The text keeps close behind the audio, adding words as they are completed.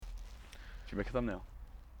Should we make a thumbnail?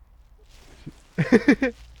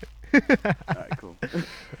 Alright, cool.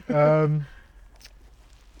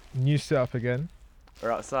 New setup again.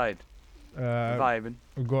 We're outside, vibing.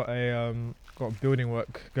 We've got building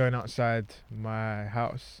work going outside my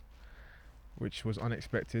house, which was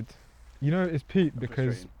unexpected. You know, it's peak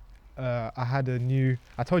because I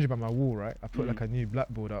told you about my wall, right? I put like a new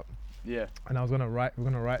blackboard up. Yeah. And we're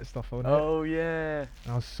gonna write stuff on it. Oh yeah.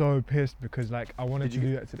 And I was so pissed because like I wanted to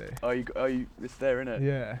do that today. It's there, innit?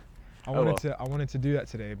 Yeah. I wanted to do that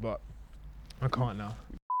today, but I can't now.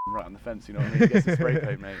 Right on the fence, you know what I mean? Get some spray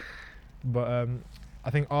paint, mate. But I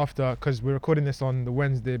think because we're recording this on the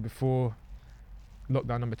Wednesday before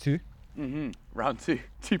lockdown number 2. Round 2,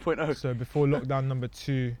 2.0. So before lockdown number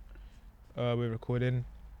 2, we're recording.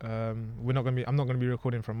 I'm not gonna be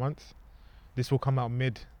recording for a month. This will come out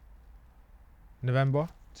mid-November,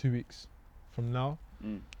 2 weeks from now.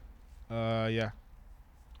 Yeah.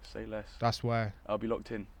 Say less. That's why. I'll be locked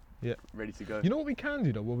in. Yeah. Ready to go. You know what we can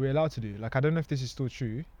do though? What we're allowed to do? Like, I don't know if this is still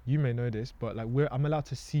true. You may know this, but like I'm allowed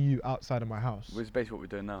to see you outside of my house. Which is basically what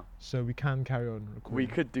we're doing now. So we can carry on recording. We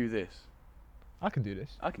could do this. I can do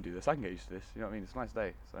this. I can do this. I can get used to this. You know what I mean? It's a nice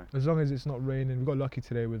day. So. As long as it's not raining. We got lucky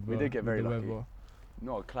today with We did get very lucky. weather.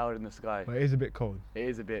 Not a cloud in the sky. But it is a bit cold. It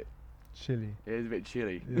is a bit chilly. It is a bit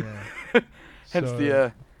chilly. Yeah. Hence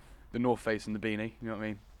the North Face and the beanie. You know what I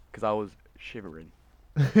mean? Because I was shivering.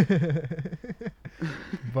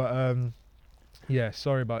 But yeah,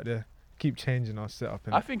 sorry about keep changing our setup.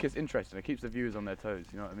 I think it's interesting. It keeps the viewers on their toes.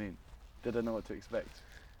 You know what I mean? They don't know what to expect.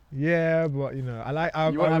 Yeah, but you know, I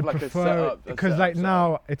You would would prefer because like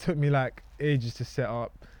now it took me like ages to set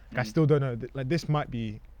up. I still don't know. Like this might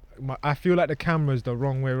be. I feel like the camera's the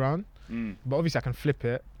wrong way around. But obviously I can flip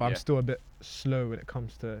it. But I'm still a bit slow when it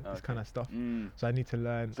comes to this kind of stuff. So I need to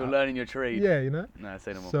learn. So learning your trade. Yeah, you know. Nah,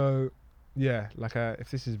 say no more. So yeah, like if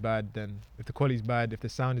this is bad, then if the quality's bad, if the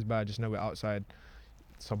sound is bad, just know we're outside.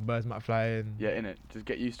 Some birds might fly in. Yeah, innit? Just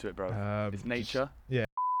get used to it, bro. It's nature. Yeah.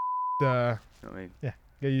 You know what I mean? Yeah,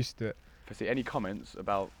 get used to it. If I see any comments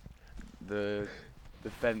about the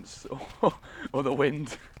fence or the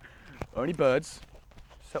wind or any birds,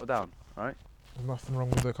 settle down, alright? There's nothing wrong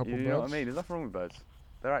with a couple birds. You know what I mean? There's nothing wrong with birds.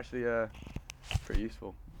 They're actually pretty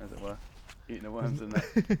useful, as it were. Eating the worms and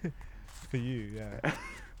that. For you, yeah.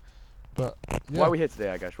 But yeah. Why are we here today,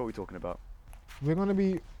 Agaash? What are we talking about? We're gonna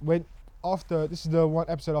be this is the one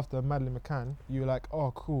episode after Madeline McCann. You were like,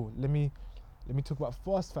 oh cool, let me talk about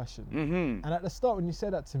fast fashion. And at the start when you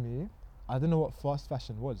said that to me, I didn't know what fast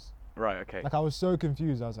fashion was. Right, okay. Like I was so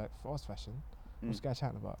confused. I was like, fast fashion? What's this guy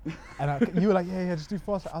chatting about? And you were like, yeah, just do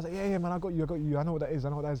fast fashion. I was like, yeah, man, I got you. I know what that is. I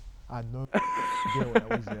know what that is. I had no idea what that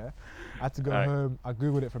was, yeah. I had to go home. I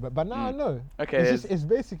googled it for a bit, but now I know. Okay. It's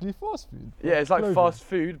basically fast food. Yeah, it's like fast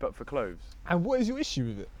food, but for clothes. And what is your issue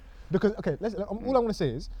with it? Because all I'm gonna say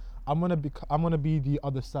is, I'm gonna be the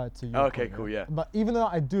other side to you. Okay, cool, yeah. But even though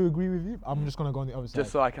I do agree with you, I'm just gonna go on the other side.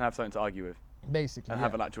 Just so I can have something to argue with. Basically. And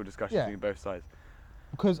have an actual discussion between both sides.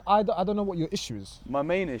 Because I don't know what your issue is. My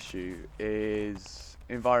main issue is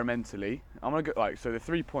environmentally. I'm gonna go so the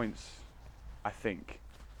 3 points, I think,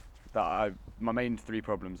 my main 3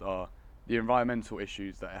 problems are the environmental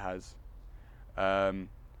issues that it has,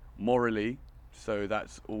 morally. So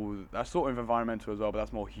that's sort of environmental as well, but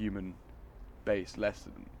that's more human based, less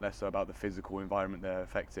so about the physical environment they're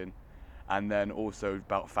affecting, and then also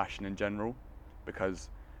about fashion in general, because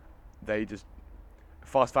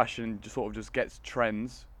fast fashion just gets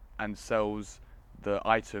trends and sells the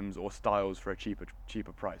items or styles for a cheaper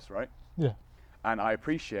price, right? Yeah. And I'm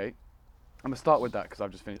gonna start with that because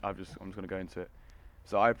I'm just gonna go into it.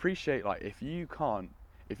 So I appreciate, like, if you want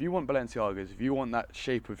Balenciagas, if you want that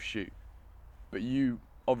shape of shoe, but you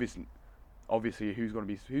obviously who's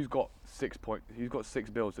got 6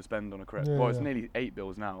 bills to spend on a crep? It's nearly 8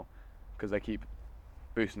 bills now because they keep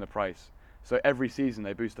boosting the price. So every season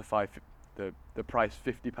they boost the price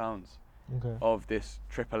 £50 of this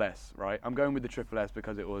Triple S, right? I'm going with the Triple S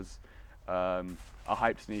because it was a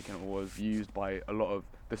hype sneaker and it was used by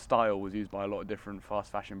the style was used by a lot of different fast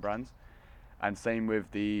fashion brands. And same with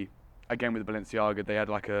with Balenciaga, they had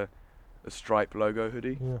like a stripe logo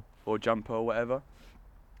hoodie or jumper or whatever.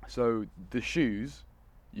 So the shoes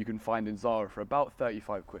you can find in Zara for about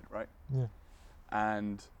 35 quid, right? Yeah.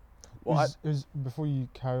 And before you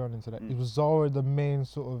carry on into that, it was Zara the main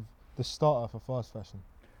sort of the starter for fast fashion.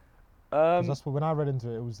 That's when I read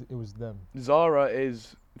into it was them.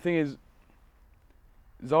 Zara's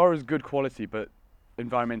good quality, but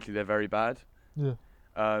environmentally they're very bad. Yeah.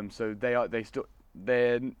 So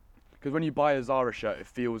because when you buy a Zara shirt, it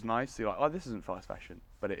feels nice. So you're like, oh, this isn't fast fashion,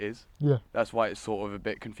 but it is. Yeah. That's why it's sort of a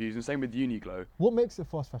bit confusing. Same with Uniqlo. What makes it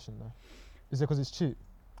fast fashion though? Is it because it's cheap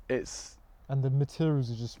It's and the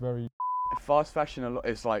materials are just very? fast fashion.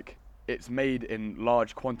 It's like it's made in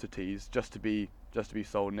large quantities just to be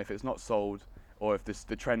sold, and if it's not sold, or if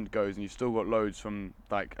the trend goes and you've still got loads from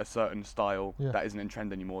like a certain style that isn't in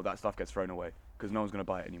trend anymore, that stuff gets thrown away because no one's going to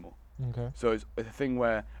buy it anymore. Okay. So it's a thing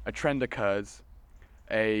where a trend occurs,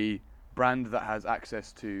 a brand that has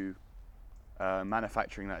access to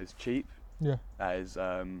manufacturing that is cheap, that is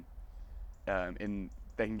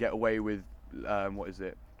they can get away with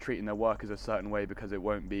treating their workers a certain way because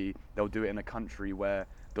they'll do it in a country where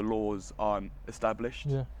the laws aren't established.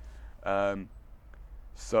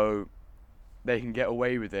 So they can get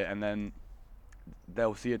away with it, and then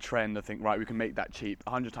they'll see a trend and think, right, we can make that cheap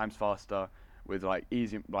 100 times faster with like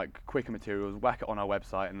easy, like quicker materials, whack it on our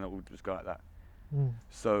website, and it will just go like that.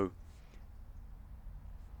 So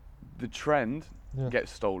the trend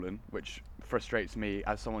gets stolen, which frustrates me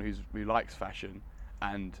as someone who likes fashion,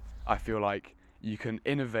 and I feel like you can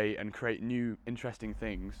innovate and create new interesting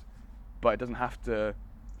things, but it doesn't have to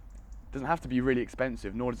be really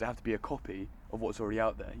expensive, nor does it have to be a copy of what's already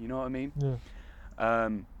out there. You know what I mean?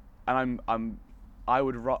 And I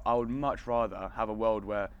would much rather have a world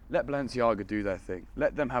where let Balenciaga do their thing,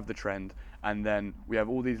 let them have the trend, and then we have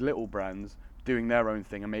all these little brands doing their own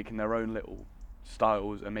thing and making their own little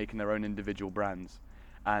styles and making their own individual brands,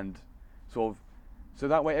 and sort of so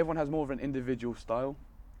that way everyone has more of an individual style.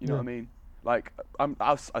 You know what I mean? Like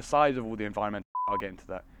aside of all the environmental, I'll get into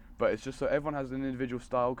that, but it's just so everyone has an individual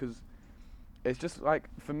style, because it's just like,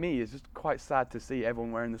 for me, it's just quite sad to see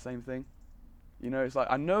everyone wearing the same thing. You know, it's like,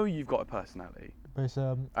 I know you've got a personality. But it's,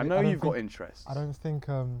 I know you've got interests. I don't think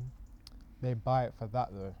they buy it for that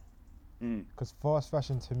though. Because fast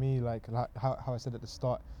fashion to me, like how I said at the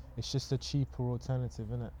start, it's just a cheaper alternative,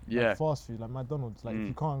 innit? Yeah. Like fast food, like McDonald's. Like if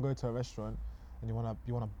you can't go to a restaurant and you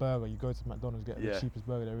want a burger, you go to McDonald's, get the cheapest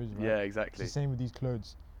burger there is, right? Yeah, exactly. It's the same with these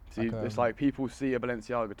clothes. See, it's like people see a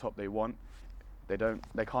Balenciaga top they want. They're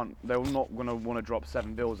not gonna want to drop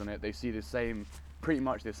 £7 on it. They see pretty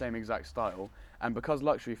much the same exact style, and because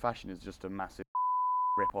luxury fashion is just a massive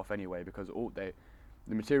rip off anyway, because the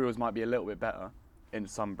materials might be a little bit better in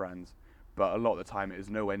some brands, but a lot of the time it is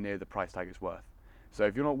nowhere near the price tag it's worth. So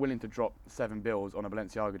if you're not willing to drop £7 on a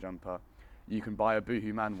Balenciaga jumper, you can buy a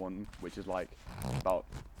Boohoo Man one, which is like about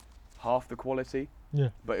half the quality,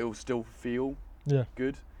 but it will still feel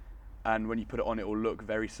good, and when you put it on, it will look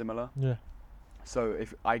very similar. So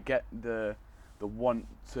if I get the want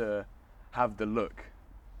to have the look,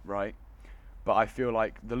 right, but I feel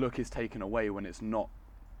like the look is taken away when it's not.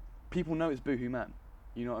 People know it's Boohoo Man,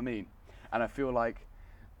 you know what I mean? And I feel like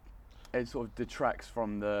it sort of detracts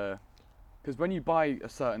from because when you buy a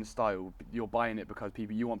certain style, you're buying it because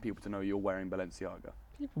you want people to know you're wearing Balenciaga.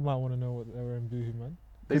 People might want to know what they're wearing Boohoo Man.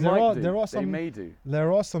 They may do.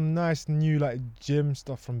 There are some nice new like gym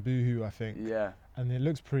stuff from Boohoo, I think. Yeah. And it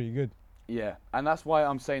looks pretty good. Yeah, and that's why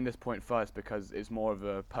I'm saying this point first, because it's more of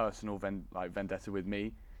a personal vendetta with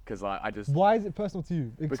me, because like I just. Why is it personal to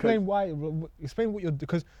you? Explain why. Explain what you're,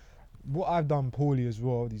 because what I've done poorly as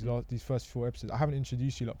well. These first 4 episodes, I haven't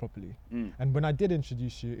introduced you lot properly. And when I did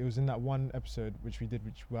introduce you, it was in that one episode which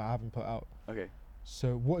I haven't put out. Okay.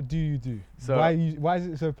 So what do you do? So why is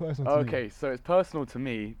it so personal to you? Okay, so it's personal to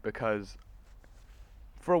me because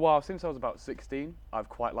for a while, since I was about 16, I've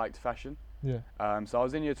quite liked fashion. So I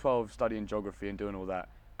was in year 12 studying geography and doing all that,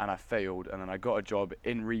 and I failed, and then I got a job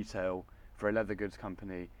in retail for a leather goods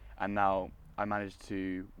company, and now I managed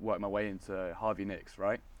to work my way into Harvey Nicks,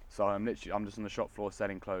 right? So I'm just on the shop floor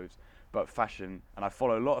selling clothes, but fashion, and I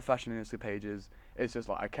follow a lot of fashion Insta pages. It's just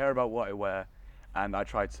like I care about what I wear, and I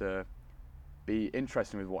try to be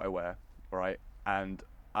interesting with what I wear, right? And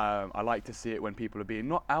I like to see it when people are being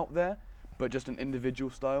not out there, but just an individual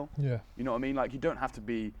style. You know what I mean? Like, you don't have to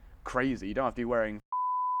be crazy. You don't have to be wearing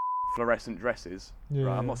fluorescent dresses.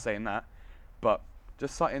 Right? I'm not saying that, but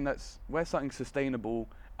just wear something sustainable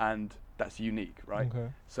and that's unique, right?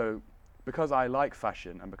 So because I like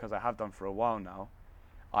fashion and because I have done for a while now,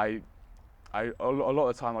 a lot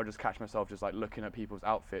of the time I'll just catch myself just like looking at people's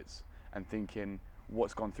outfits and thinking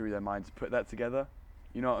what's gone through their minds to put that together.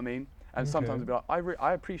 You know what I mean? And sometimes I'll be like,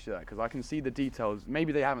 I appreciate that, because I can see the details.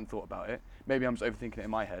 Maybe they haven't thought about it. Maybe I'm just overthinking it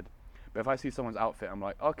in my head. But if I see someone's outfit, I'm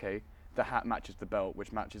like, okay, the hat matches the belt,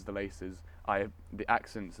 which matches the laces, the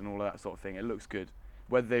accents and all of that sort of thing. It looks good.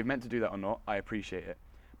 Whether they've meant to do that or not, I appreciate it.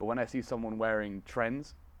 But when I see someone wearing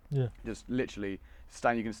trends, just literally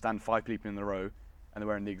you can stand 5 people in a row and they're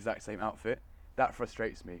wearing the exact same outfit, that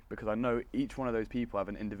frustrates me, because I know each one of those people have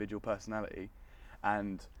an individual personality,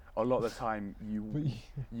 and a lot of the time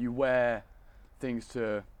you wear things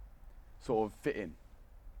to sort of fit in.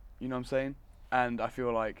 You know what I'm saying? And I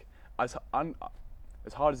feel like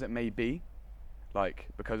as hard as it may be, like,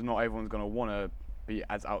 because not everyone's gonna want to be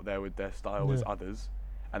as out there with their style as others,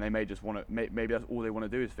 and they may just want to. Maybe that's all they want to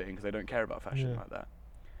do is fit in because they don't care about fashion like that.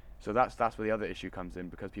 So that's where the other issue comes in,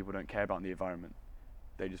 because people don't care about the environment.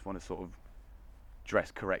 They just want to sort of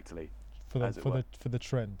dress correctly for the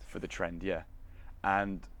trend. For the trend, yeah.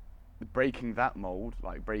 And breaking that mold,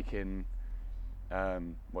 like breaking,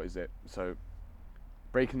 what is it? So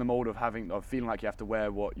breaking the mold of feeling like you have to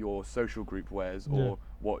wear what your social group wears or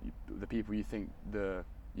what the people you think are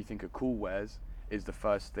cool wears, is the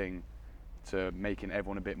first thing to making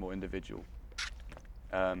everyone a bit more individual.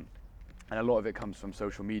 And a lot of it comes from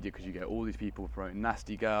social media, because you get all these people promoting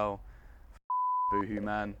Nasty Gal, Boohoo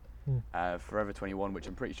Man, Forever 21, which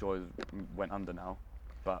I'm pretty sure went under now,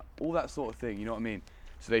 but all that sort of thing, you know what I mean?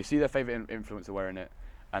 So they see their favorite influencer wearing it,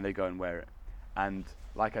 and they go and wear it. And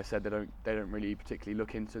like I said, they don't really particularly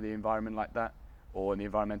look into the environment like that, or the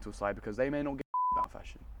environmental side, because they may not get about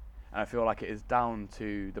fashion. And I feel like it is down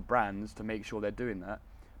to the brands to make sure they're doing that,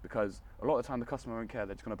 because a lot of the time the customer won't care;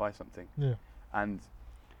 they're just going to buy something. Yeah. And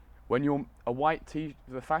when you're a white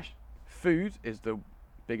food is the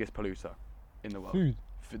biggest polluter in the world.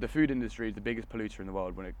 The food industry is the biggest polluter in the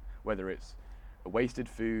world, whether it's wasted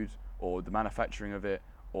food or the manufacturing of it,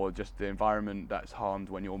 or just the environment that's harmed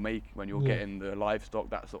when you're getting the livestock,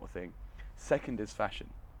 that sort of thing. Second is fashion.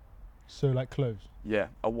 So like clothes. Yeah,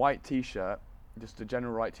 a white t-shirt, just a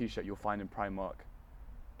general white t-shirt you'll find in Primark,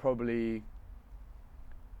 probably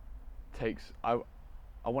takes I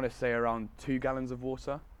want to say around 2 gallons of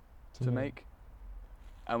water to make.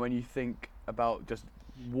 And when you think about just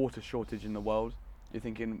water shortage in the world, you're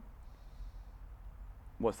thinking,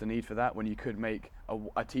 what's the need for that when you could make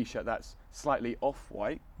a t-shirt that's slightly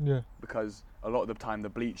off-white? Yeah. Because a lot of the time the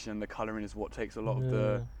bleach and the colouring is what takes a lot of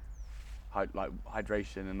the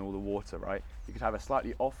hydration and all the water, right? You could have a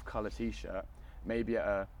slightly off-colour t-shirt, maybe at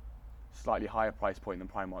a slightly higher price point than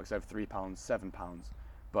Primark, so £3, £7,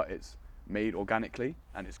 but it's made organically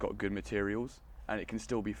and it's got good materials and it can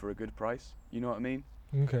still be for a good price. You know what I mean?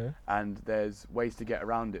 Okay. And there's ways to get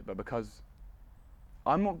around it, but because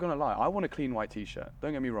I'm not gonna lie, I want a clean white t-shirt.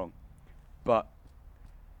 Don't get me wrong, but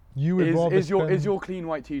is your clean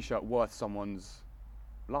white t-shirt worth someone's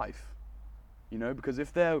life? You know, because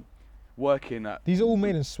if they're working at, these are all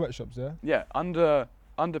made in sweatshops, yeah. Yeah,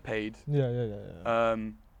 underpaid. Yeah.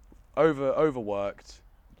 Overworked,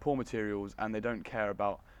 poor materials, and they don't care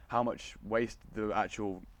about how much waste the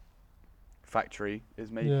actual factory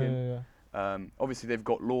is making. Obviously, they've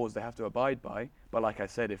got laws they have to abide by, but like I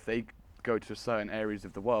said, if they go to certain areas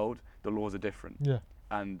of the world, the laws are different. Yeah.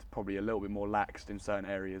 And probably a little bit more laxed in certain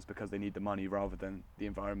areas because they need the money rather than the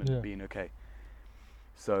environment being okay.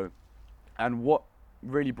 So, and what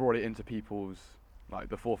really brought it into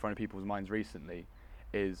the forefront of people's minds recently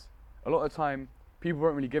is a lot of the time people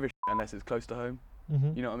won't really give a shit unless it's close to home.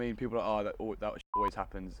 Mm-hmm. You know what I mean? People are, that shit always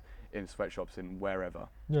happens in sweatshops in wherever.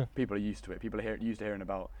 Yeah. People are used to it. People are used to hearing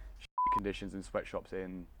about conditions in sweatshops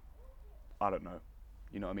in, I don't know.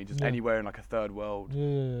 You know what I mean? Just anywhere in like a third world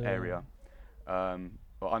area.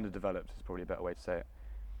 Or underdeveloped is probably a better way to say it.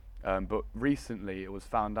 But recently it was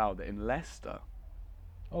found out that in Leicester,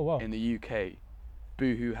 in the UK,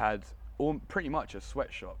 Boohoo had pretty much a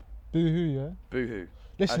sweatshop. Boohoo, yeah? Boohoo.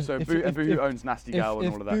 Listen, so Boohoo owns Nasty Gal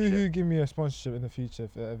and all of that shit. If Boohoo give me a sponsorship in the future,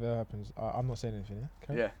 if it ever happens, I'm not saying anything,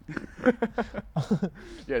 yeah? Yeah.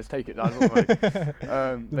 Yeah, just take it down.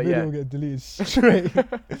 The video will get deleted straight.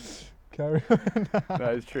 Carry on.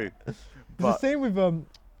 That is true. It's the same with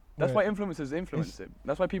that's why influencers influence it.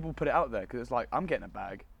 That's why people put it out there, because it's like, I'm getting a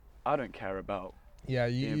bag. I don't care about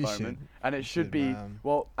the environment. And it should be,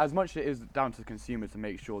 well, as much as it is down to the consumer to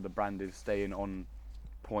make sure the brand is staying on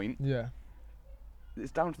point. Yeah.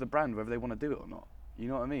 It's down to the brand whether they want to do it or not. You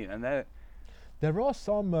know what I mean? And there are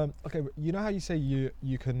some okay, you know how you say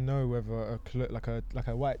you can know whether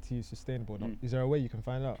a white tee is sustainable or not? Is there a way you can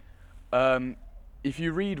find out? If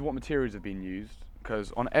you read what materials have been used,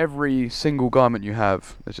 because on every single garment you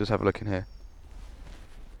have, let's just have a look in here.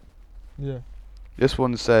 Yeah. This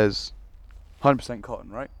one says 100%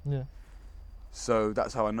 cotton, right? Yeah. So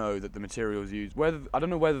that's how I know that the materials used. I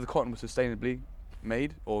don't know whether the cotton was sustainably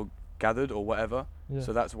made or gathered or whatever. Yeah.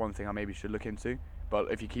 So that's one thing I maybe should look into.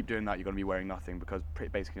 But if you keep doing that, you're going to be wearing nothing, because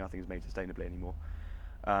basically nothing is made sustainably anymore.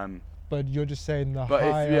 But you're just saying the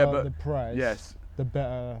higher the price, yes, the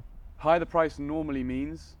better. Higher the price normally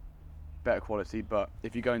means better quality, but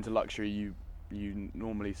if you go into luxury, you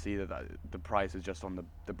normally see that the price is just on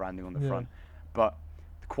the branding on the front. But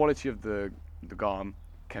the quality of the garment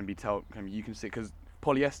can be you can see, because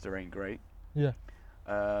polyester ain't great. Yeah.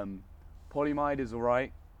 Polyamide is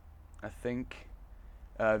alright, I think.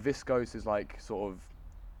 Viscose is like sort of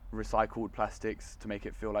recycled plastics to make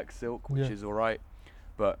it feel like silk, which is alright.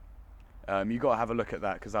 But you got to have a look at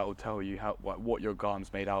that, because that will tell you what your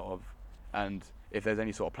garn's made out of, and if there's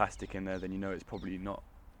any sort of plastic in there, then you know it's probably not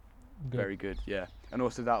very good. Yeah, and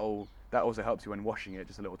also that also helps you when washing it.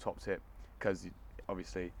 Just a little top tip, because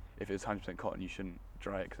obviously if it's 100% cotton, you shouldn't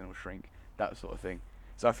dry it because it'll shrink. That sort of thing.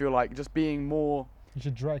 So I feel like just being more. You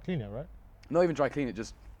should dry clean it, right? Not even dry clean it,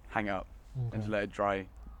 just hang it up and just let it dry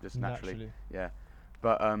just naturally. Yeah,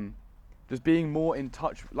 but just being more in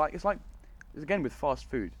touch. It's again with fast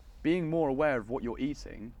food. Being more aware of what you're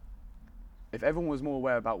eating. If everyone was more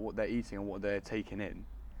aware about what they're eating and what they're taking in,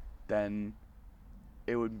 then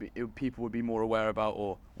people would be more aware about,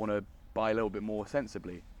 or want to buy a little bit more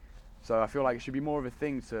sensibly. So I feel like it should be more of a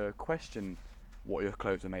thing to question what your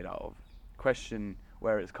clothes are made out of, question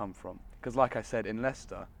where it's come from. Because like I said, in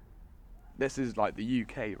Leicester, this is like the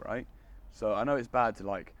UK, right? So I know it's bad to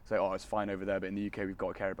like say, oh, it's fine over there, but in the UK we've got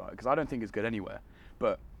to care about it, because I don't think it's good anywhere.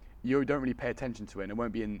 But you don't really pay attention to it, and it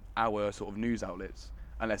won't be in our sort of news outlets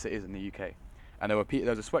unless it is in the UK. And there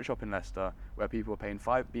was a sweatshop in Leicester where people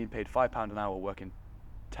were being paid £5 an hour, working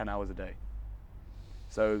 10 hours a day.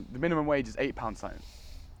 So the minimum wage is £8 something.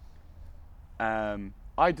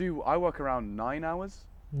 I work around 9 hours,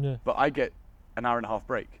 but I get an hour and a half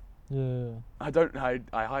break. I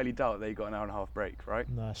highly doubt they got an hour and a half break, right?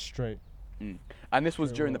 Nah, straight. And this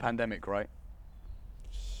was during the pandemic, right?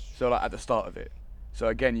 So like at the start of it. So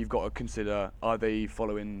again, you've got to consider, are they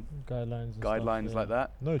following guidelines like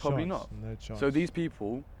that? No, probably chance. not. No chance. So these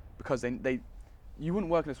people, because you wouldn't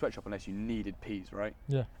work in a sweatshop unless you needed peas, right?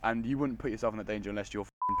 Yeah. And you wouldn't put yourself in that danger unless you're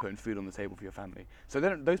putting food on the table for your family. So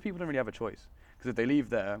those people don't really have a choice, because if they leave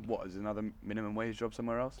there, what is another minimum wage job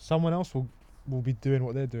somewhere else? Someone else will be doing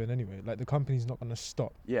what they're doing anyway. Like the company's not going to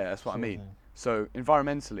stop. Yeah, that's what I mean. So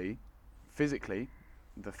environmentally, physically,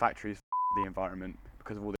 the factories the environment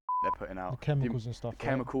because of all the they're putting out. The chemicals and stuff. The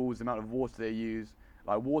chemicals, the amount of water they use.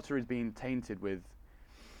 Like water is being tainted with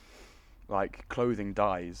like clothing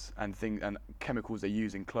dyes and chemicals they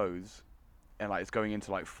use in clothes, and like it's going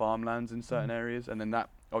into like farmlands in certain areas, and then that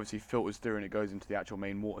obviously filters through and it goes into the actual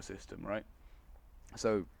main water system, right?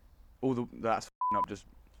 So that's up just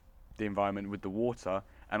the environment with the water,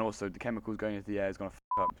 and also the chemicals going into the air is going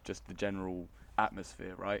to up just the general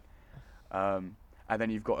atmosphere, right? And then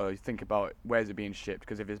you've got to think about where's it being shipped,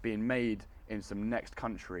 because if it's being made in some next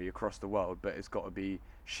country across the world, but it's got to be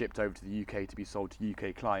shipped over to the UK to be sold to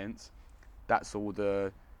UK clients, that's all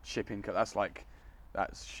the shipping.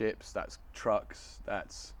 That's ships, that's trucks,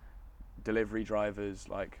 that's delivery drivers.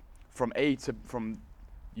 Like from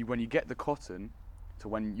when you get the cotton to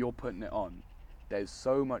when you're putting it on, there's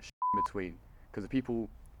so much in between, because the people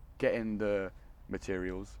getting the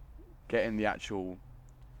materials, getting the actual.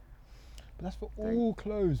 But that's for all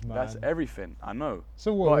clothes, man. That's everything. I know.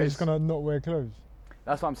 So what? We're just gonna not wear clothes?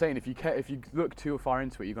 That's what I'm saying. If you look too far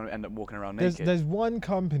into it, you're gonna end up walking around naked. There's one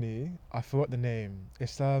company, I forgot the name. It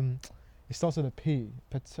starts with a P.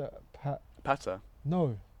 Pata?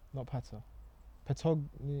 No, not Pata.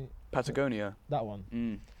 Patagonia. That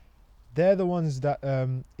one. They're the ones that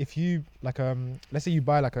if you let's say you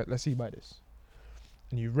buy this,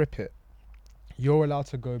 and you rip it, you're allowed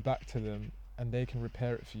to go back to them and they can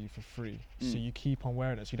repair it for you for free. So you keep on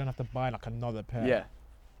wearing it, so you don't have to buy like another pair. Yeah.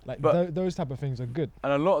 Like those type of things are good.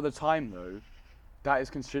 And a lot of the time though, that's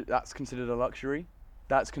considered a luxury.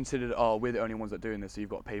 That's considered, oh, we're the only ones that are doing this, so you've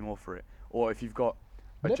got to pay more for it. Or if you've got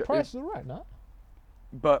their prices are right now.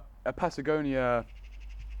 But a Patagonia,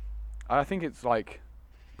 I think it's like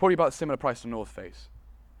probably about a similar price to North Face.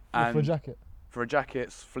 And for a jacket? For a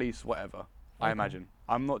jacket, fleece, whatever, I imagine.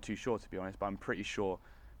 I'm not too sure, to be honest, but I'm pretty sure,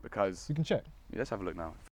 because... You can check. Yeah, let's have a look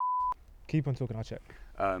now. Keep on talking, I'll check.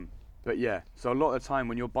 But yeah, so a lot of the time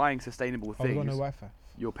when you're buying sustainable things... I've got no Wi-Fi.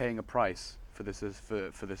 You're paying a price for the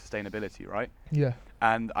sustainability, right? Yeah.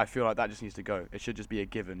 And I feel like that just needs to go. It should just be a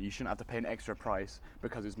given. You shouldn't have to pay an extra price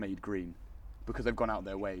because it's made green, because they've gone out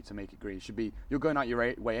their way to make it green. It should be, you're going out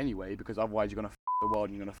your way anyway, because otherwise you're going to the world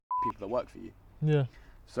and you're going to people that work for you. Yeah.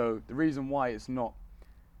 So the reason why it's not,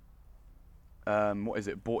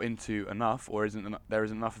 bought into enough, or there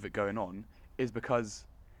isn't enough of it going on, is because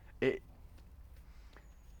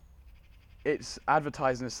it's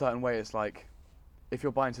advertised in a certain way. It's like, if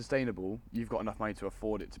you're buying sustainable, you've got enough money to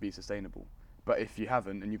afford it to be sustainable. But if you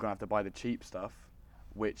haven't, and you're going to have to buy the cheap stuff,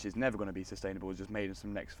 which is never going to be sustainable, it's just made in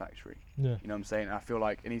some next factory. Yeah. You know what I'm saying? And I feel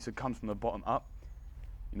like it needs to come from the bottom up.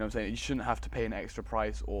 You know what I'm saying? You shouldn't have to pay an extra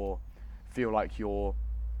price or feel like you're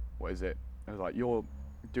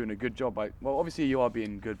doing a good job by, well, obviously you are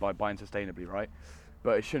being good by buying sustainably, right?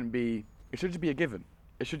 But it should just be a given.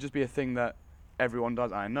 It should just be a thing that everyone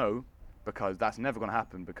does. I know because that's never going to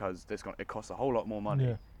happen because it costs a whole lot more money.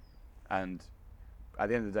 Yeah. And at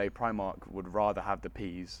the end of the day, Primark would rather have the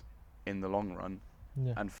peas in the long run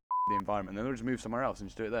Yeah. and the environment. Then they'll just move somewhere else and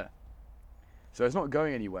just do it there. So it's not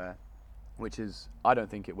going anywhere, which is, I don't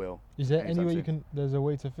think it will. Is there anytime any way soon. there's a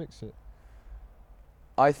way to fix it?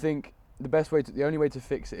 I think the only way to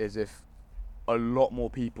fix it is if a lot more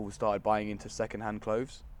people started buying into second-hand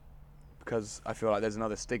clothes, because I feel like there's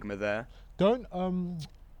another stigma there. Don't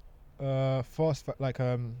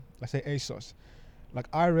let's say ASOS, like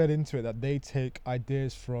I read into it that they take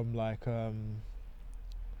ideas from like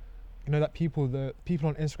that people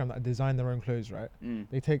on Instagram that design their own clothes, right?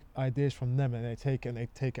 They take ideas from them and they take it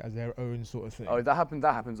as their own sort of thing. Oh, that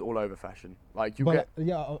happens all over fashion. Like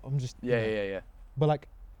I'm just yeah. But like,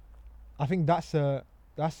 I think that's a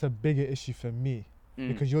bigger issue for me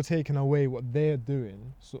because you're taking away what they're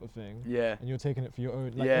doing, sort of thing. Yeah. And you're taking it for your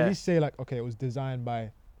own. Like, Yeah. at least say like, okay, it was designed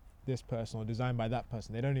by this person or designed by that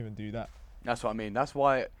person. They don't even do that. That's what I mean. That's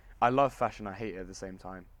why I love fashion. I hate it at the same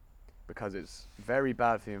time, because it's very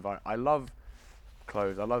bad for the environment. I love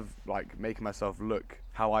clothes. I love like making myself look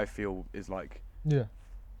how I feel is like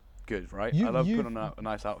good, right? I love putting on a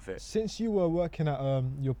nice outfit. Since you were working at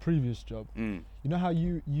your previous job, you know how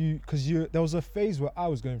because there was a phase where I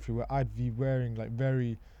was going through where I'd be wearing like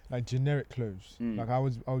very like generic clothes. Like I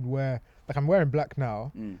would wear, like I'm wearing black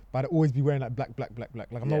now, but I'd always be wearing like black. Like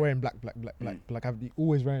I'm not wearing black. Like I'd be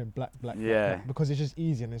always wearing black, because it's just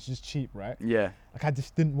easy and it's just cheap, right? Yeah. Like I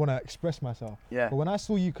just didn't want to express myself. Yeah. But when I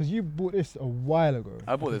saw you, because you bought this a while ago.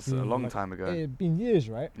 I bought this a long time ago. It'd been years,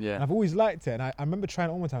 right? Yeah. And I've always liked it. And I remember trying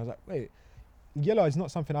it on one time. I was like, wait, yellow is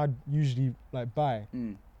not something I'd usually like buy.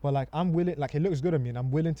 But like I'm willing, like it looks good on me and I'm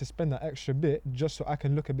willing to spend that extra bit just so I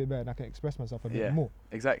can look a bit better and I can express myself a bit more.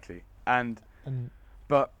 Exactly.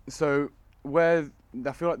 But so where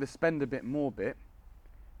I feel like the spend a bit more bit,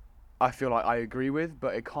 I feel like I agree with,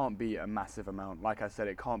 but it can't be a massive amount. Like I said,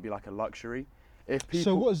 it can't be like a luxury. If people.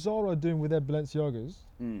 So what Zara are doing with their Balenciagas,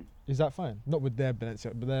 is that fine? Not with their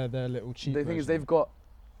Balenciagas, but their little cheap. The thing is, they've got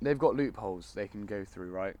loopholes they can go through,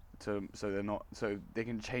 right? So they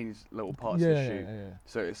can change little parts of the shoe. Yeah.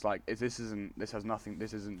 So it's like this isn't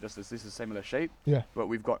just this is a similar shape. Yeah. But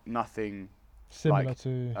we've got nothing similar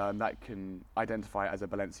to that can identify it as a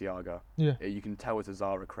Balenciaga. Yeah. You can tell it's a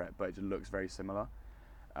Zara crepe, but it just looks very similar.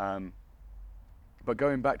 But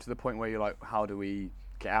going back to the point where you're like, how do we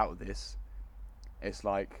get out of this? It's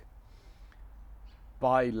like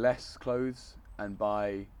buy less clothes and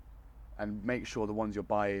make sure the ones you're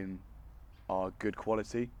buying are good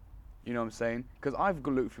quality. You know what I'm saying? Because I've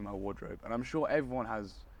looked through my wardrobe, and I'm sure everyone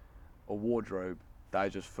has a wardrobe that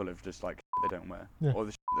is just full of just like they don't wear, or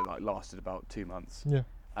the that like lasted about 2 months,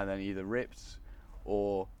 and then either ripped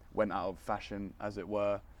or went out of fashion, as it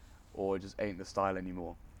were, or just ain't the style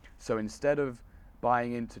anymore. So instead of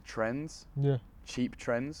buying into trends, cheap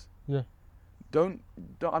trends, don't.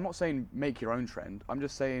 I'm not saying make your own trend. I'm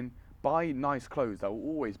just saying buy nice clothes that will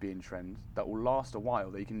always be in trend, that will last a while,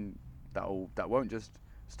 that won't just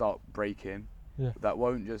start breaking, that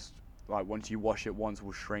won't just like once you wash it once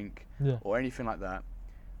will shrink, or anything like that.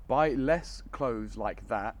 Buy less clothes like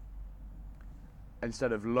that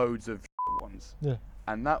instead of loads of ones.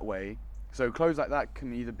 And that way, so clothes like that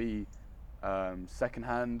can either be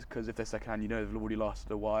second-hand, because if they're second-hand, you know they've already lasted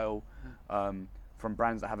a while, from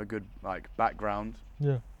brands that have a good like background.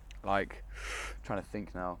 Like, trying to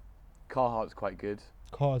think now. Carhartt's quite good.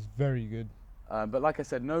 Carhartt's very good. But like I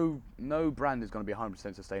said, no brand is going to be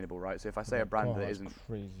 100% sustainable, right? So if I say a brand that isn't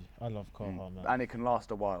crazy, I love Carhartt, man. and it can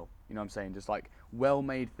last a while, you know what I'm saying? Just like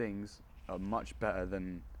well-made things are much better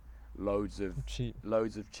than loads of cheap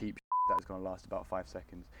that's going to last about 5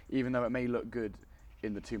 seconds. Even though it may look good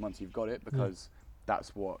in the 2 months you've got it, because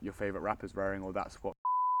that's what your favorite rapper's wearing, or that's what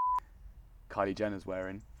Kylie Jenner's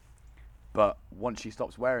wearing. But once she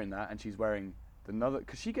stops wearing that and she's wearing another,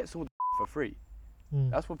 because she gets all the for free.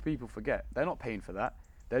 That's what people forget. They're not paying for that.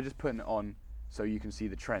 They're just putting it on so you can see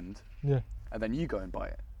the trend. And then you go and buy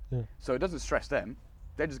it. So it doesn't stress them.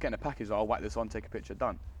 They're just getting a package. I'll whack this on, take a picture,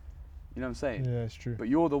 done. You know what I'm saying? Yeah, it's true. But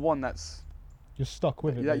you're the one you're stuck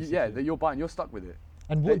with it. That you're buying. You're stuck with it.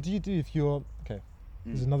 And what do you do if you're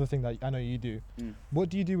There's another thing that I know you do. What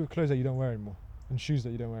do you do with clothes that you don't wear anymore and shoes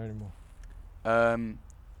that you don't wear anymore?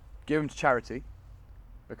 Give them to charity,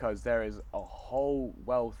 because there is a whole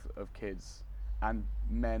wealth of kids and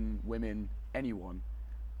men, women, anyone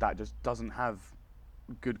that just doesn't have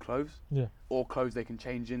good clothes, or clothes they can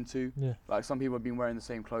change into. Like some people have been wearing the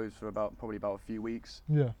same clothes for probably about a few weeks.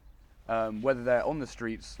 Whether they're on the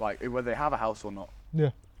streets, like whether they have a house or not.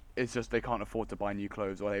 It's just they can't afford to buy new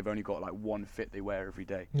clothes, or they've only got like one fit they wear every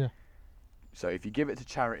day. So if you give it to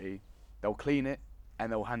charity, they'll clean it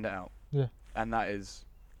and they'll hand it out. Yeah. And that is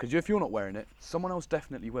because if you're not wearing it, someone else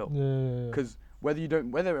definitely will. Yeah. Because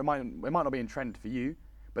whether it might not be in trend for you,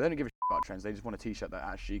 but they don't give a shit about trends. They just want a t-shirt that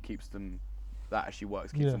actually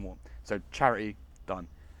works, keeps them warm. So charity done.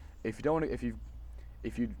 If you don't want to, if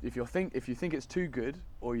you think it's too good,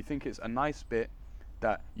 or you think it's a nice bit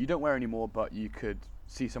that you don't wear anymore, but you could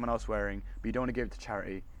see someone else wearing, but you don't want to give it to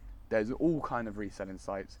charity, there's all kind of reselling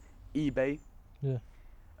sites. eBay,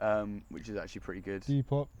 which is actually pretty good.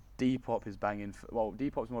 Depop is banging.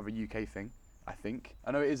 Depop's more of a UK thing, I think.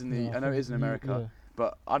 I know it is in America,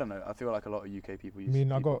 but I don't know. I feel like a lot of UK people use. I mean,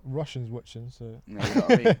 Depop. I got Russians watching, so. You know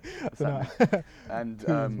what I mean? What's that mean?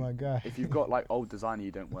 And my guy. if you've got like old designer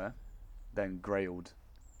you don't wear, then Grailed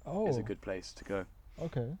is a good place to go.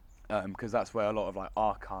 Okay. Because that's where a lot of like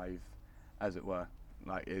archive, as it were,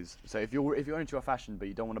 like is. So if you're into a fashion but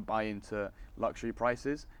you don't want to buy into luxury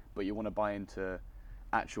prices, but you want to buy into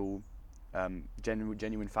actual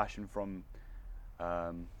genuine fashion from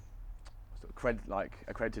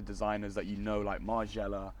accredited designers that you know, like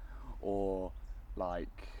Margiela or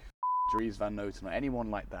like Dries Van Noten, or anyone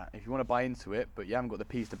like that. If you want to buy into it but you haven't got the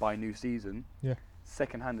piece to buy new season,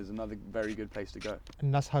 secondhand is another very good place to go.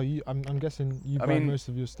 And that's how I'm guessing you buy most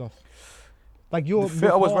of your stuff. Like the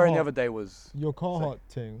fit I was wearing the other day was your Carhartt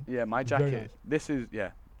thing. Yeah, my jacket. Nice.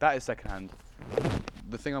 That is secondhand.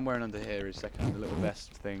 The thing I'm wearing under here is secondhand, the little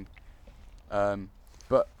vest thing.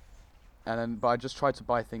 But I just try to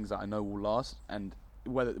buy things that I know will last, and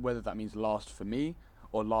whether that means last for me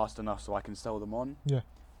or last enough so I can sell them on. Yeah.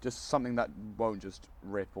 Just something that won't just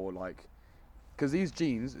rip or like, because these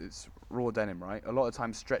jeans, it's raw denim, right? A lot of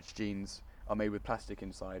times stretch jeans are made with plastic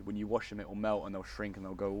inside. When you wash them, it will melt and they'll shrink and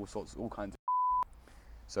they'll go all kinds of.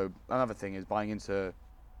 So another thing is buying into,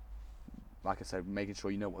 like I said, making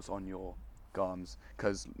sure you know what's on your garms,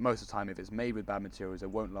 because most of the time if it's made with bad materials, it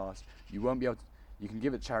won't last. You won't be able to, you can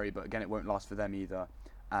give it charity, but again it won't last for them either,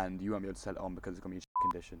 and you won't be able to sell it on because it's going to be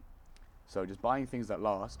in condition. So just buying things that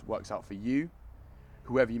last works out for you,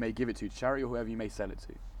 whoever you may give it to charity, or whoever you may sell it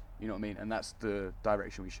to. You know what I mean? And that's the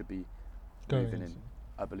direction we should be moving in,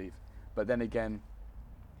 I believe. But then again,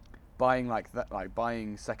 buying like that, like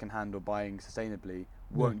buying secondhand or buying sustainably,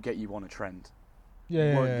 won't get you on a trend.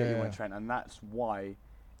 Won't get you on a trend, and that's why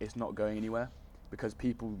it's not going anywhere. Because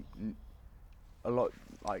people, a lot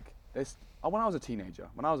like this. When I was a teenager,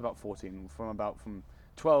 when I was about 14, from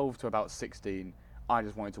 12 to about 16, I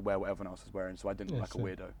just wanted to wear what everyone else was wearing, so I didn't look like a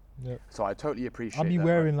weirdo. Yep. So I totally appreciate. I'll be that,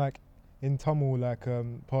 wearing like in Tamil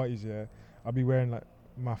parties. Yeah, I'll be wearing like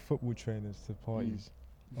my football trainers to parties.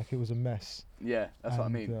 Like it was a mess. Yeah, that's what I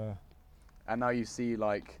mean. And now you see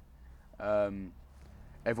like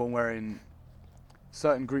everyone wearing.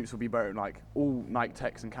 Certain groups will be wearing like all Nike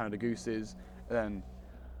Techs and Canada Gooses, and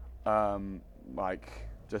then like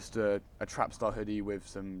just a Trapstar hoodie with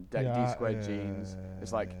some D-squared jeans.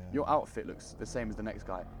 It's like your outfit looks the same as the next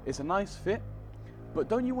guy. It's a nice fit, but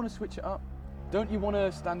don't you want to switch it up? Don't you want to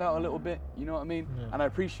stand out a little bit? You know what I mean? Yeah. And I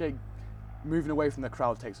appreciate moving away from the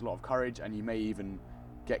crowd takes a lot of courage, and you may even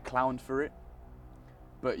get clowned for it.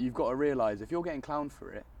 But you've got to realise if you're getting clowned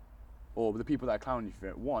for it, or the people that are clowning you for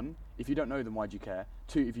it, one, if you don't know them, why do you care?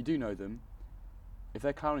 Two, if you do know them, if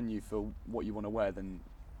they're clowning you for what you want to wear, then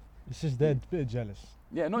it's just they're a bit jealous.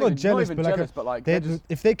 Yeah, not even jealous, but like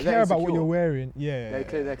if they care about what you're wearing, they're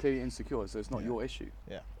clearly insecure, so it's not your issue.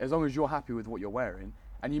 Yeah. As long as you're happy with what you're wearing,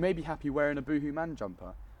 and you may be happy wearing a Boohoo Man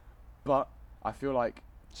jumper, but I feel like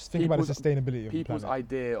just think about the sustainability of people's the planet.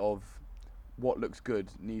 idea of what looks good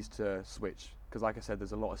needs to switch, because like I said,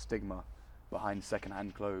 there's a lot of stigma behind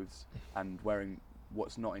second-hand clothes and wearing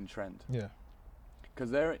what's not in trend. Yeah.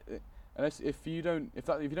 Because if you don't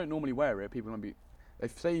normally wear it, people will be.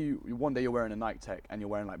 If say one day you're wearing a Nike Tech and you're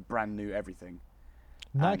wearing like brand new everything.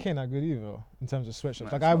 Nike ain't that good either in terms of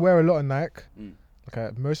sweatshops. No, like I wear a lot of Nike.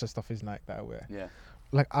 Like most of the stuff is Nike that I wear. Yeah.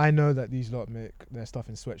 Like I know that these lot make their stuff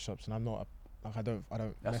in sweatshops, and I'm not. I don't. That's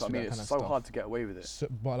mess what I with mean. that It's kind so of hard to get away with it. So,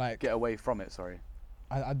 but like get away from it. Sorry.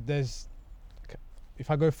 There's. If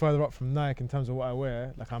I go further up from Nike in terms of what I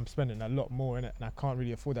wear, like I'm spending a lot more in it, and I can't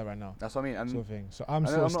really afford that right now. That's what I mean. And sort of thing. So I'm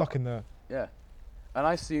sort of stuck in the. Yeah, and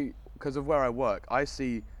I see, because of where I work, I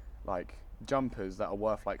see like jumpers that are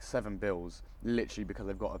worth like £7 literally because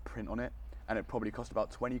they've got a print on it, and it probably cost about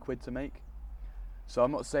 20 quid to make. So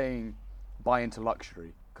I'm not saying buy into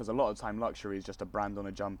luxury, because a lot of the time luxury is just a brand on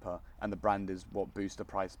a jumper, and the brand is what boosts the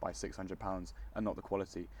price by £600 and not the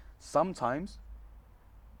quality. Sometimes,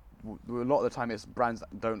 a lot of the time it's brands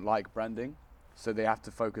that don't like branding, so they have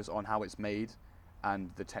to focus on how it's made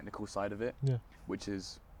and the technical side of it, which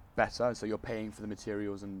is better. So you're paying for the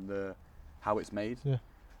materials and how it's made. Yeah.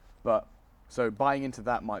 But So buying into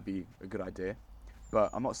that might be a good idea, but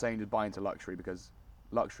I'm not saying to buy into luxury, because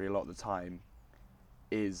luxury a lot of the time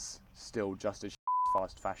is still just as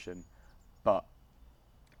fast fashion, but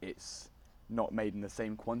it's not made in the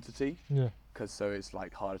same quantity. Yeah. Because so it's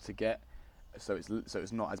like harder to get, so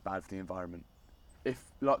it's not as bad for the environment. If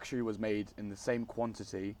luxury was made in the same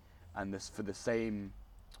quantity and this for the same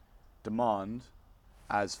demand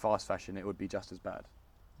as fast fashion, it would be just as bad.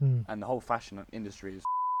 And the whole fashion industry is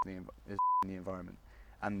in the environment.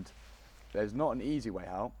 And there's not an easy way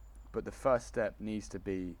out, but the first step needs to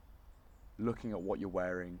be looking at what you're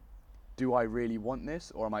wearing. Do I really want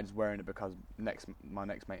this, or am I just wearing it because my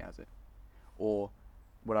next mate has it? Or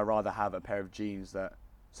would I rather have a pair of jeans that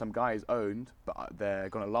some guys owned, but they're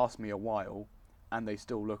going to last me a while, and they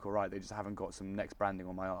still look alright, they just haven't got some next branding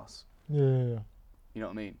on my ass? Yeah. You know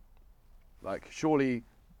what I mean? Like, surely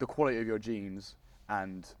the quality of your jeans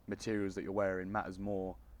and materials that you're wearing matters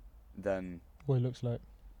more than what it looks like.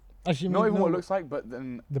 Actually, not even what it looks like, but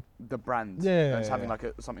then the brand. Yeah. And having like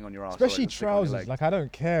something on your ass. Especially trousers. Like, I don't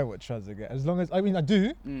care what trousers I get, as long as I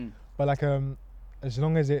do, but like as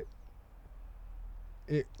long as it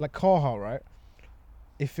like Carhartt, right?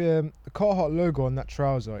 If the Carhartt logo on that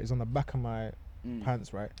trouser is on the back of my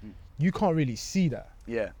pants, right? You can't really see that.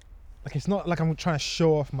 Yeah. Like, it's not like I'm trying to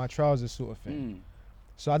show off my trousers sort of thing.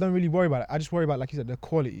 So I don't really worry about it. I just worry about, like you said, the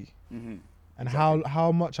quality and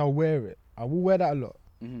how much I'll wear it. I will wear that a lot.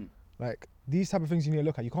 Like, these type of things you need to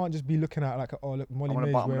look at. You can't just be looking at like, oh look, Molly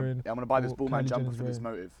May's wearing. I'm gonna buy this Bullman jumper for this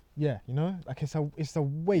motive. Yeah, you know, like it's a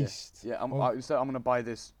waste. Yeah, I'm gonna buy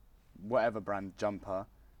this whatever brand jumper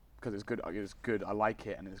because it's good. It's good. I like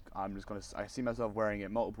it, and I see myself wearing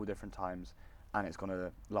it multiple different times, and it's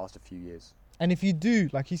gonna last a few years. And if you do,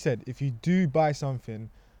 like you said, if you do buy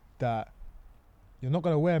something that you're not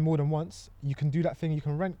gonna wear more than once, you can do that thing. You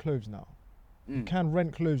can rent clothes now. You can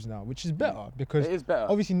rent clothes now, which is better because it is better.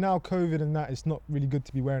 Obviously now COVID and that, it's not really good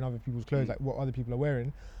to be wearing other people's clothes, like what other people are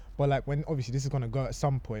wearing. But like, when obviously this is gonna go at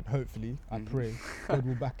some point, hopefully, I pray God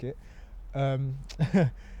will back it.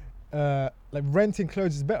 Like, renting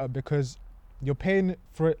clothes is better because you're paying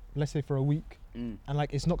for it, let's say for a week, and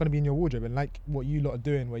like it's not gonna be in your wardrobe. And like what you lot are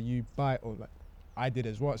doing, where you buy it, or like I did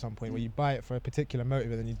as well at some point, where you buy it for a particular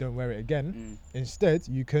motive and then you don't wear it again. Instead,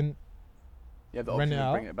 you can rent it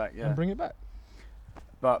out bring it back, and bring it back.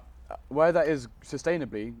 But where that is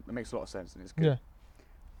sustainably, it makes a lot of sense and it's good.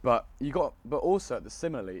 Yeah. But also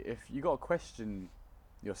similarly, if you got to question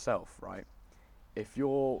yourself, right? If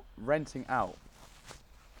you're renting out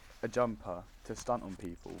a jumper to stunt on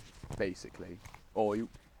people, basically, or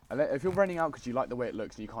if you're renting out because you like the way it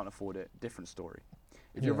looks and you can't afford it, different story.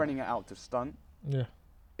 If you're renting it out to stunt,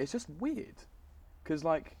 it's just weird, because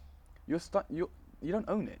like you don't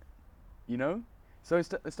own it, you know. So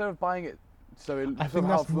instead of buying it, for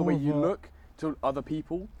the way you look to other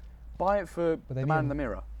people, buy it for the man in the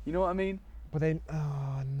mirror. You know what I mean? But then,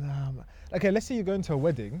 oh no. Man. Okay, let's say you're going to a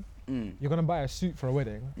wedding. You're gonna buy a suit for a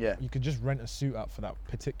wedding. Yeah. You could just rent a suit out for that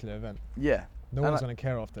particular event. Yeah. No one's gonna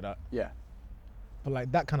care after that. Yeah. But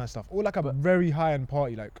like that kind of stuff, or like a very high-end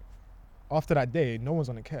party, like after that day, no one's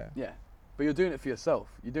gonna care. Yeah. But you're doing it for yourself.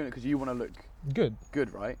 You're doing it because you want to look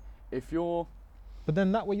good, right? But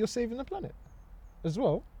then that way you're saving the planet, as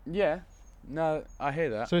well. Yeah. No, I hear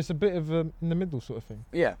that. So it's a bit of in the middle sort of thing.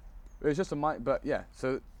 Yeah. It's just but yeah.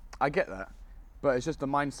 So I get that, but it's just the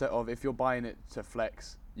mindset of, if you're buying it to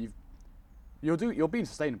flex, you're being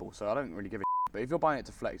sustainable. So I don't really give a shit. But if you're buying it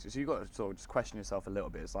to flex, so you got to sort of just question yourself a little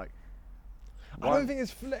bit. It's like, I don't think it's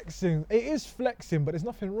flexing. It is flexing, but there's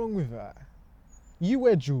nothing wrong with that. You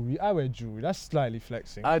wear jewelry, I wear jewelry. That's slightly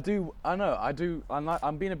flexing. I do.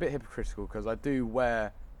 I'm being a bit hypocritical because I do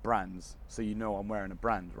wear brands, so you know I'm wearing a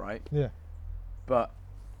brand, right? Yeah. But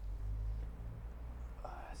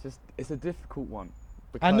it's a difficult one.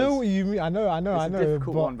 I know what you mean. I know. It's a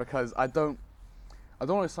difficult one because I don't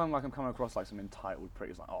want to sound like I'm coming across like some entitled prick.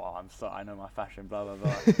 It's like, oh, I know my fashion, blah blah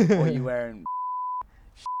blah. What are you wearing?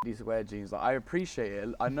 These wear jeans. Like, I appreciate it.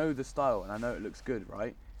 I know the style and I know it looks good,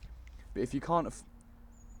 right? But if you can't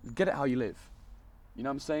get it how you live, you know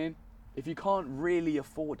what I'm saying? If you can't really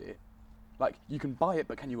afford it, like, you can buy it,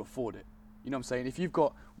 but can you afford it? You know what I'm saying? If you've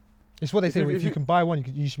got, it's what they say. If you can buy one,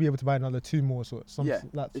 you should be able to buy another 2 more. Yeah.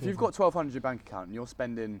 If you've got $1,200 in your bank account and you're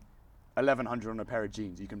spending $1,100 on a pair of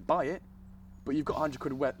jeans, you can buy it, but you've got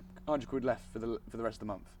 $100 quid left for the rest of the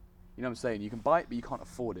month. You know what I'm saying? You can buy it, but you can't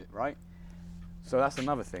afford it, right? So that's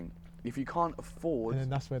another thing. If you can't afford, and then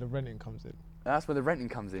that's where the renting comes in. That's where the renting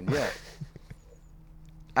comes in, yeah.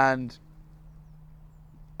 And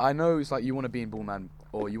I know it's like you want to be in Bullman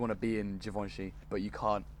or you want to be in Givenchy, but you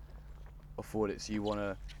can't afford it, so you want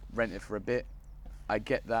to rent it for a bit. I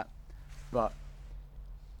get that. But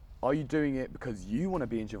are you doing it because you want to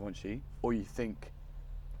be in Givenchy, or you think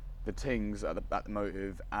the things at the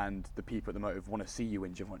Motive and the people at the Motive want to see you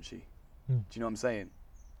in Givenchy? Do you know what I'm saying?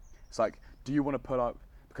 It's like, do you want to pull up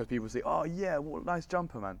because people say, "Oh yeah, what a nice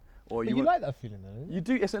jumper, man," or you like that feeling, though? You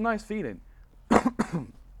do. It's a nice feeling.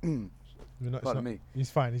 Pardon me. He's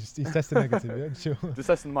fine. He's testing negative. Yeah, sure. Just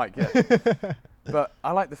testing the mic, yeah. But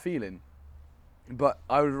I like the feeling. But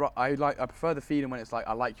I prefer the feeling when it's like,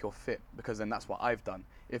 I like your fit, because then that's what I've done.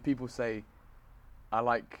 If people say, I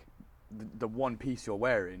like the one piece you're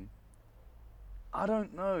wearing, I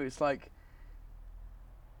don't know. It's like,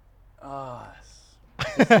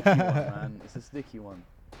 it's a sticky one, man. It's a sticky one.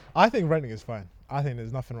 I think renting is fine. I think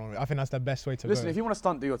there's nothing wrong with it. I think that's the best way to go. Listen, if you want to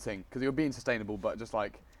stunt, do your thing, because you're being sustainable, but just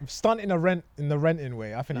like... Stunt in the renting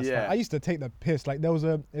way, I think that's fine. I used to take the piss. Like, there was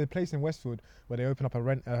a place in Westwood where they opened up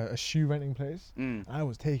a shoe renting place. I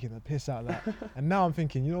was taking the piss out of that. And now I'm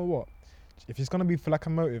thinking, you know what? If it's going to be for like a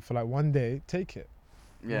Motive for like one day, take it.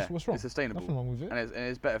 Yeah, what's wrong? It's sustainable. Nothing wrong with it. And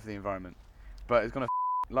it's better for the environment. But it's going to...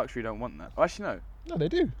 Luxury don't want that. Oh, actually, no. No, they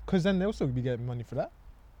do. Because then they'll still be getting money for that.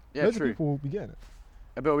 Yeah, Loads true. of people will be getting it.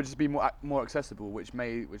 But it would just be more accessible, which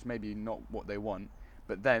may be not what they want.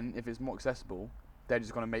 But then, if it's more accessible, they're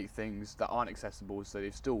just going to make things that aren't accessible, so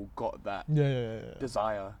they've still got that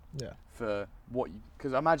desire for what you...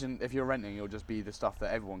 Because imagine if you're renting, it'll just be the stuff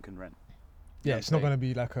that everyone can rent. Yeah, it's not going to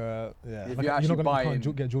be like a... Yeah, if like you're actually buying... You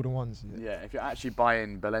can't get Jordan 1s. Yeah, if you're actually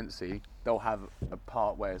buying Balenci, they'll have a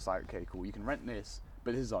part where it's like, okay, cool, you can rent this,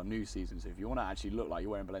 but this is our new season, so if you want to actually look like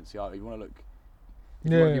you're wearing Balenciaga, you want to look...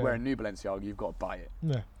 If you want to be wearing new Balenciaga, you've got to buy it.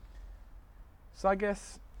 Yeah. So I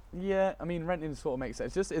guess, yeah, I mean, renting sort of makes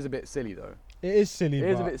sense. It just is a bit silly, though. It is silly, It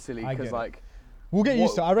is a bit silly, because, like... We'll get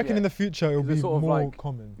used to it. I reckon in the future it'll be sort of more like,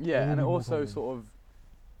 common. Yeah, and it also sort of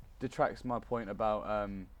detracts my point about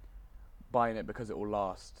buying it because it will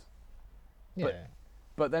last. Yeah.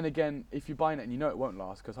 But then again, if you're buying it and you know it won't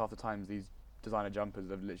last, because half the times these designer jumpers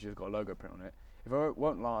have literally just got a logo print on it. If it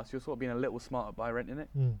won't last, you're sort of being a little smarter by renting it.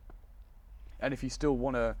 And if you still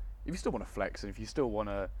wanna flex, and if you still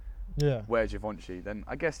wanna wear Givenchy, then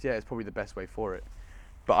I guess it's probably the best way for it.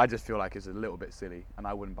 But I just feel like it's a little bit silly, and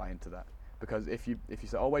I wouldn't buy into that, because if you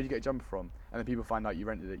say, oh, where'd you get a jumper from, and then people find out you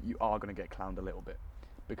rented it, you are gonna get clowned a little bit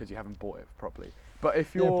because you haven't bought it properly. But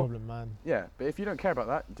if you're problem, man. Yeah, but if you don't care about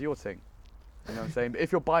that, do your thing. You know what I'm saying? But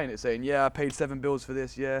if you're buying it saying, yeah, I paid £7 for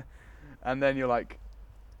this, and then you're like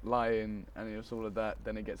lying and it's all of that,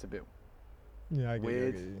 then it gets a bit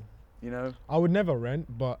weird. You know, I would never rent,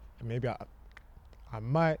 but maybe I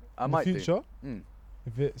might in the future.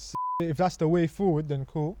 If that's the way forward, then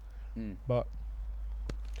cool. But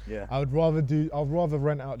yeah, I'd rather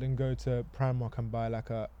rent out than go to Primark and buy like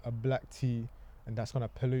a black tea, and that's gonna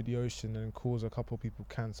pollute the ocean and cause a couple of people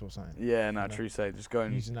cancer or something. Yeah, no, true. Say, just go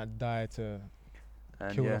and using that dye to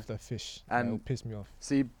kill off the fish. And it'll piss me off.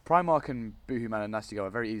 See, Primark and Boohoo Man and Nasty Girl are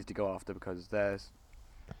very easy to go after, because their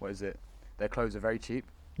clothes are very cheap.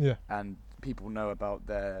 Yeah. And people know about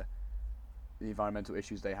the environmental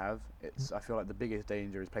issues they have. I feel like the biggest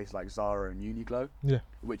danger is places like Zara and Uniqlo. Yeah.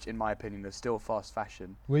 Which, in my opinion, are still fast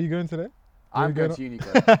fashion. Where are you going today? I'm going to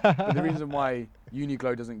Uniqlo. But the reason why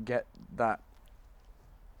Uniqlo doesn't get that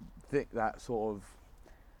sort of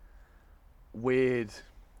weird,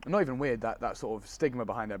 not even weird, that sort of stigma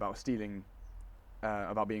behind it about stealing,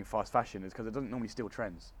 about being fast fashion, is because it doesn't normally steal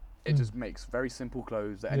trends. It just makes very simple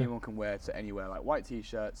clothes that anyone can wear to anywhere, like white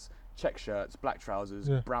t-shirts, check shirts, black trousers,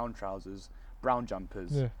 brown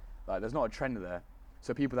jumpers. Yeah. Like, there's not a trend there.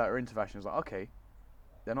 So people that are into fashion is like, okay,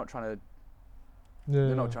 they're not trying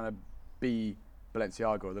to be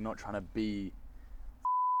Balenciaga, or they're not trying to be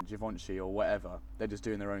Givenchy or whatever. They're just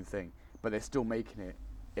doing their own thing, but they're still making it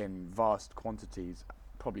in vast quantities,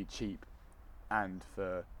 probably cheap, and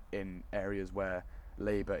in areas where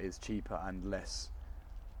labour is cheaper and less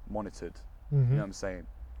monitored. You know what I'm saying?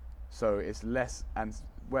 So it's less, and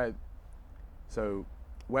where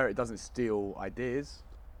it doesn't steal ideas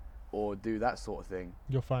or do that sort of thing,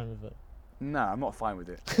 you're fine with it. No, I'm not fine with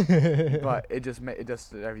it. But it just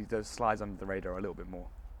slides under the radar a little bit more.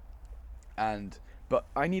 But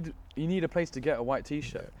you need a place to get a white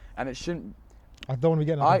t-shirt, and it shouldn't. I don't want to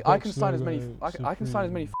get. I can sign as many. I can sign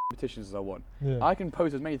as many petitions as I want. Yeah. I can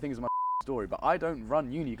post as many things in my story, but I don't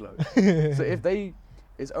run Uniqlo. So if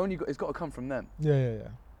it's got to come from them. Yeah.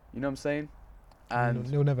 You know what I'm saying? And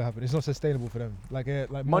it'll never happen. It's not sustainable for them. Like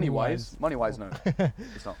money wise, no,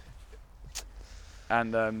 it's not.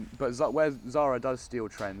 And but where Zara does steal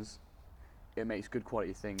trends, it makes good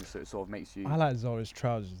quality things. So it sort of makes you. I like Zara's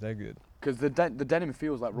trousers. They're good. Because the denim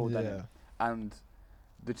feels like raw denim, and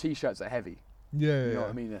the t-shirts are heavy. Yeah. You know what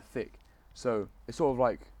I mean? They're thick. So it's sort of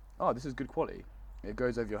like, oh, this is good quality, it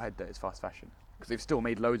goes over your head that it's fast fashion because they've still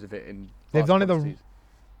made loads of it in. They've vast done it quantities.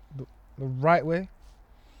 the right way,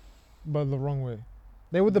 but the wrong way.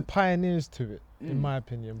 They were the pioneers to it, in my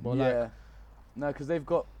opinion. But yeah, no, because they've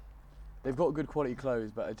got good quality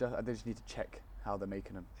clothes, but they just need to check how they're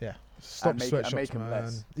making them. Yeah, stop make sweatshops, them man.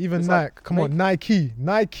 less. Even It's Nike, like come on, Nike,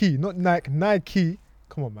 not Nike.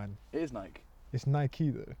 Come on, man. It is Nike. It's Nike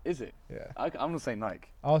though. Is it? Yeah. I'm gonna say Nike.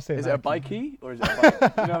 I'll say. Is Nike. it a bikey or is it a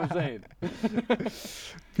bike? You know what I'm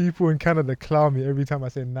saying? People in Canada clown me every time I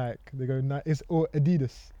say Nike. They go Nike. It's or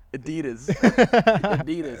Adidas. Adidas.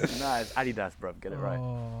 Adidas. Nah, it's Adidas, bro. Get it right.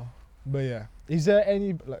 Oh, but yeah, is there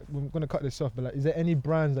any like we're gonna cut this off? But like, is there any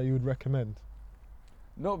brands that you would recommend?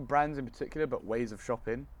 Not brands in particular, but ways of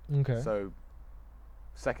shopping. Okay. So,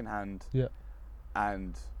 secondhand. Yeah.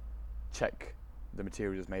 And check the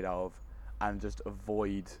material it's made out of, and just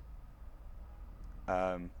avoid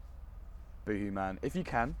Boohoo Man if you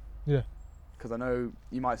can. Yeah. Because I know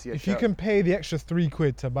you might see a if shirt. you can pay the extra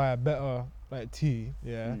 £3 to buy a better like tee,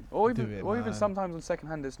 yeah. Or do even it, or even man. sometimes on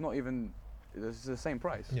secondhand it's not even it's the same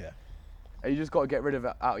price. Yeah. And you just got to get rid of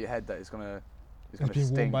it out of your head that it's gonna It's been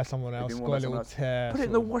stink. worn by someone else. Got a little tear. Put it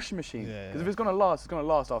in the washing machine. Because if it's gonna last, it's gonna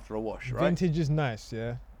last after a wash, right? Vintage is nice,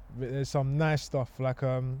 yeah. There's some nice stuff like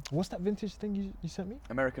what's that vintage thing you sent me?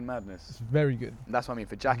 American Madness. It's very good. That's what I mean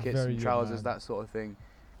for jackets Very and good, trousers, man. that sort of thing.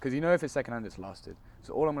 Because you know if it's secondhand, it's lasted.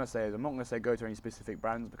 So all I'm gonna say is I'm not gonna say go to any specific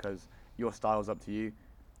brands because your style's up to you.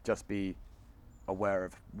 Just be aware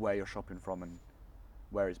of where you're shopping from and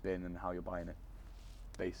where it's been and how you're buying it,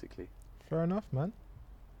 basically. Fair enough, man.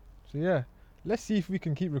 So yeah, let's see if we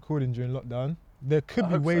can keep recording during lockdown. There could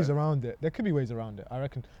be ways around it. There could be ways around it. I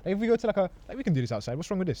reckon. Like if we go to like we can do this outside. What's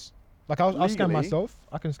wrong with this? Like I'll scan Legally? myself.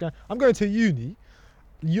 I can scan. I'm going to uni.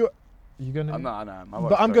 You're gonna. No.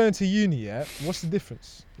 But I'm going to uni. Yeah. What's the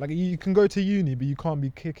difference? Like you can go to uni, but you can't be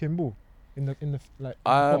kicking ball in the like.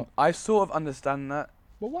 I sort of understand that.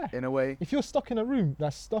 But why? In a way. If you're stuck in a room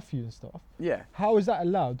that's stuffy and stuff. Yeah. How is that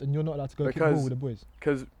allowed and you're not allowed to go kick ball with the boys?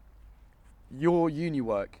 Because your uni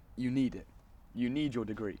work, you need it. You need your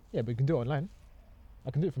degree. Yeah, but you can do it online. I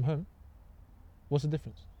can do it from home. What's the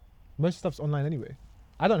difference? Most stuff's online anyway.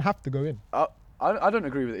 I don't have to go in. I don't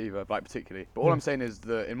agree with it either, like particularly. But all I'm saying is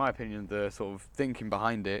in my opinion, the sort of thinking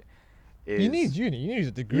behind it is you need uni. You need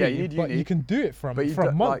a degree. Yeah, you need but uni. you can do it from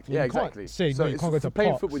month. Yeah, you exactly. Can't say so no, you can't go to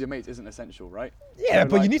playing parks. football with your mates isn't essential, right? Yeah, so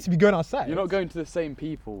but you need to be going outside. You're not going to the same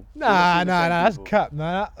people. Nah, that's cap,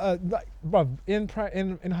 man. Like, bruv,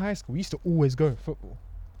 in high school, we used to always go football.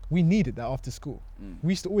 We needed that after school.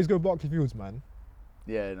 We used to always go Barclay Fields, man.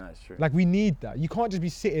 Yeah, no, it's true. Like we need that. You can't just be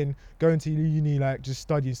sitting, going to uni, like just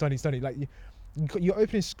studying. Like you're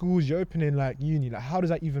opening schools, you're opening like uni. Like how does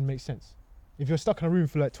that even make sense? If you're stuck in a room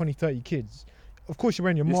for like 20, 30 kids, of course you're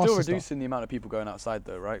wearing your mask. You're still and reducing stuff. the amount of people going outside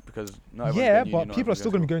though, right? Because but people are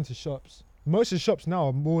still going to be going to shops. Most of the shops now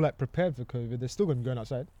are more like prepared for COVID. They're still going to be going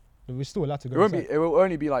outside. But we're still allowed to go outside. It will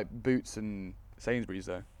only be like Boots and Sainsbury's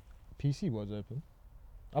though. PC was open.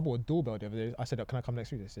 I bought a doorbell the other day. I said, can I come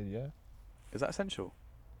next week? They said, yeah. Is that essential?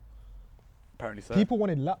 Apparently so. People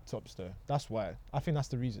wanted laptops though. That's why. I think that's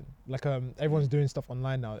the reason. Like everyone's doing stuff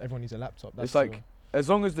online now. Everyone needs a laptop. That's it's like as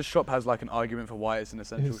long as the shop has like an argument for why it's an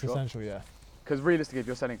essential shop. It's essential, yeah. Because realistically, if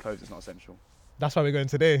you're selling clothes, it's not essential. That's why we're going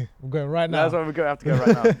today. We're going right now. That's why we have to go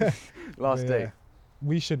right now. Last day.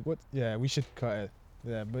 We should we should cut it.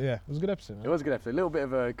 Yeah, but yeah, it was a good episode. Man. It was a good episode. A little bit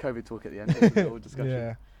of a COVID talk at the end. It was a little discussion.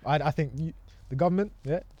 Yeah, I think the government,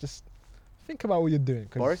 just think about what you're doing.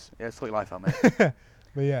 Boris, sort your life out, mate.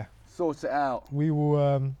 But yeah, sort it out. We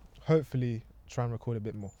will hopefully try and record a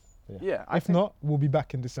bit more. Yeah. If not, we'll be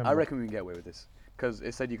back in December. I reckon we can get away with this because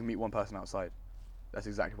it said you can meet one person outside. That's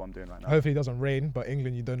exactly what I'm doing right now. Hopefully it doesn't rain, but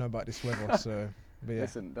England, you don't know about this weather, so. But yeah,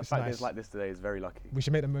 listen, the fact that it's like this today is very lucky. We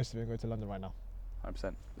should make the most of it and go to London right now.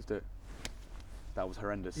 100%. Let's do it. That was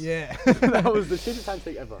horrendous. Yeah. That was the shittest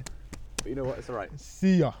handshake ever. But you know what? It's alright.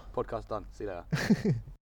 See ya. Podcast done. See you later.